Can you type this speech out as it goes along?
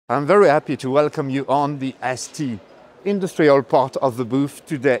I'm very happy to welcome you on the ST industrial part of the booth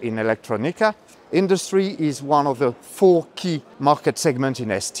today in Electronica. Industry is one of the 4 key market segments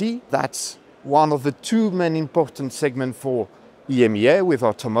in ST. That's one of the 2 main important segments for EMEA with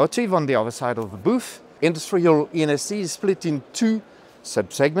automotive on the other side of the booth. Industrial in ST is split in 2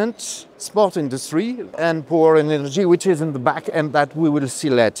 sub-segments, smart industry and power and energy, which is in the back and that we will see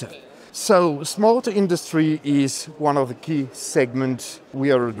later. So smart industry is one of the key segments we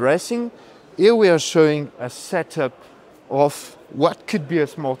are addressing. Here we are showing a setup of what could be a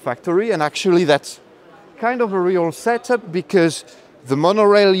smart factory, and actually that's kind of a real setup because the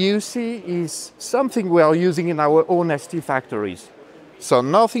monorail you see is something we are using in our own ST factories. So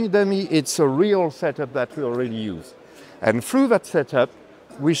nothing dummy, it's a real setup that we already use. And through that setup,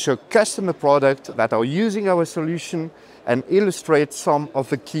 we show customer products that are using our solution and illustrate some of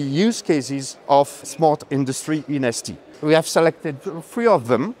the key use cases of smart industry in ST. We have selected 3 of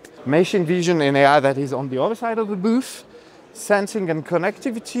them: machine vision and AI, that is on the other side of the booth, sensing and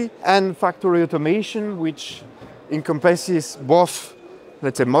connectivity, and factory automation, which encompasses both,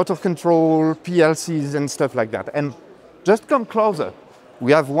 let's say, motor control, PLCs and stuff like that. And just come closer.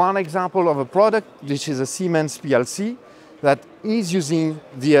 We have one example of a product, which is a Siemens PLC, that is using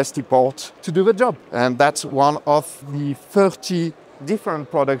the ST port to do the job. And that's one of the 30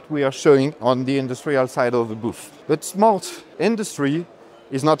 different products we are showing on the industrial side of the booth. But smart industry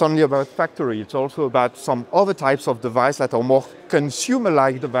is not only about factory, it's also about some other types of devices that are more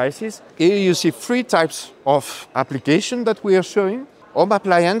consumer-like devices. Here you see 3 types of application that we are showing. Home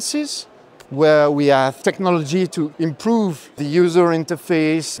appliances, where we have technology to improve the user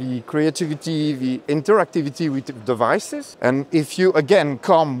interface, the creativity, the interactivity with devices. And if you again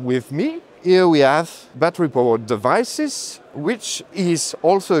come with me, here we have battery-powered devices, which is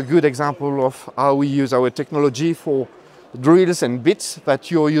also a good example of how we use our technology for drills and bits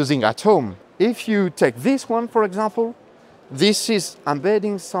that you're using at home. If you take this one, for example, this is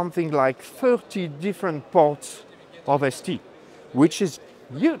embedding something like 30 different parts of ST, which is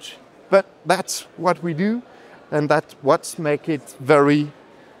huge. But that's what we do, and that's what makes it very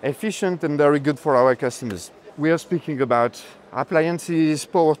efficient and very good for our customers. We are speaking about appliances,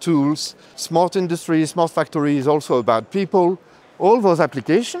 power tools, smart industry, smart factory is also about people. All those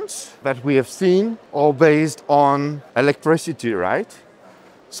applications that we have seen are based on electricity, right?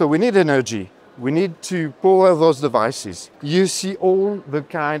 So we need energy. We need to power those devices. You see all the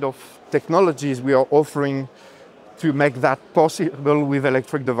kind of technologies we are offering to make that possible with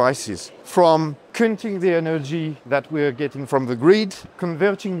electric devices. From counting the energy that we are getting from the grid,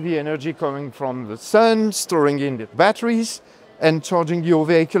 converting the energy coming from the sun, storing in the batteries, and charging your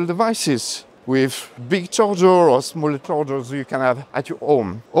vehicle devices with big charger or smaller chargers you can have at your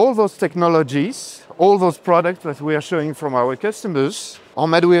home. All those technologies, all those products that we are showing from our customers are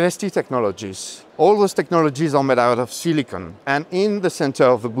made with ST technologies. All those technologies are made out of silicon. And in the center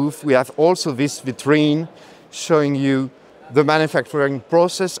of the booth, we have also this vitrine showing you the manufacturing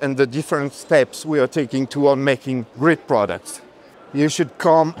process and the different steps we are taking toward making great products. You should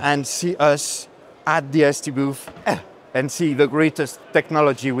come and see us at the ST booth and see the greatest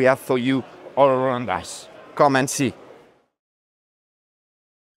technology we have for you all around us. Come and see.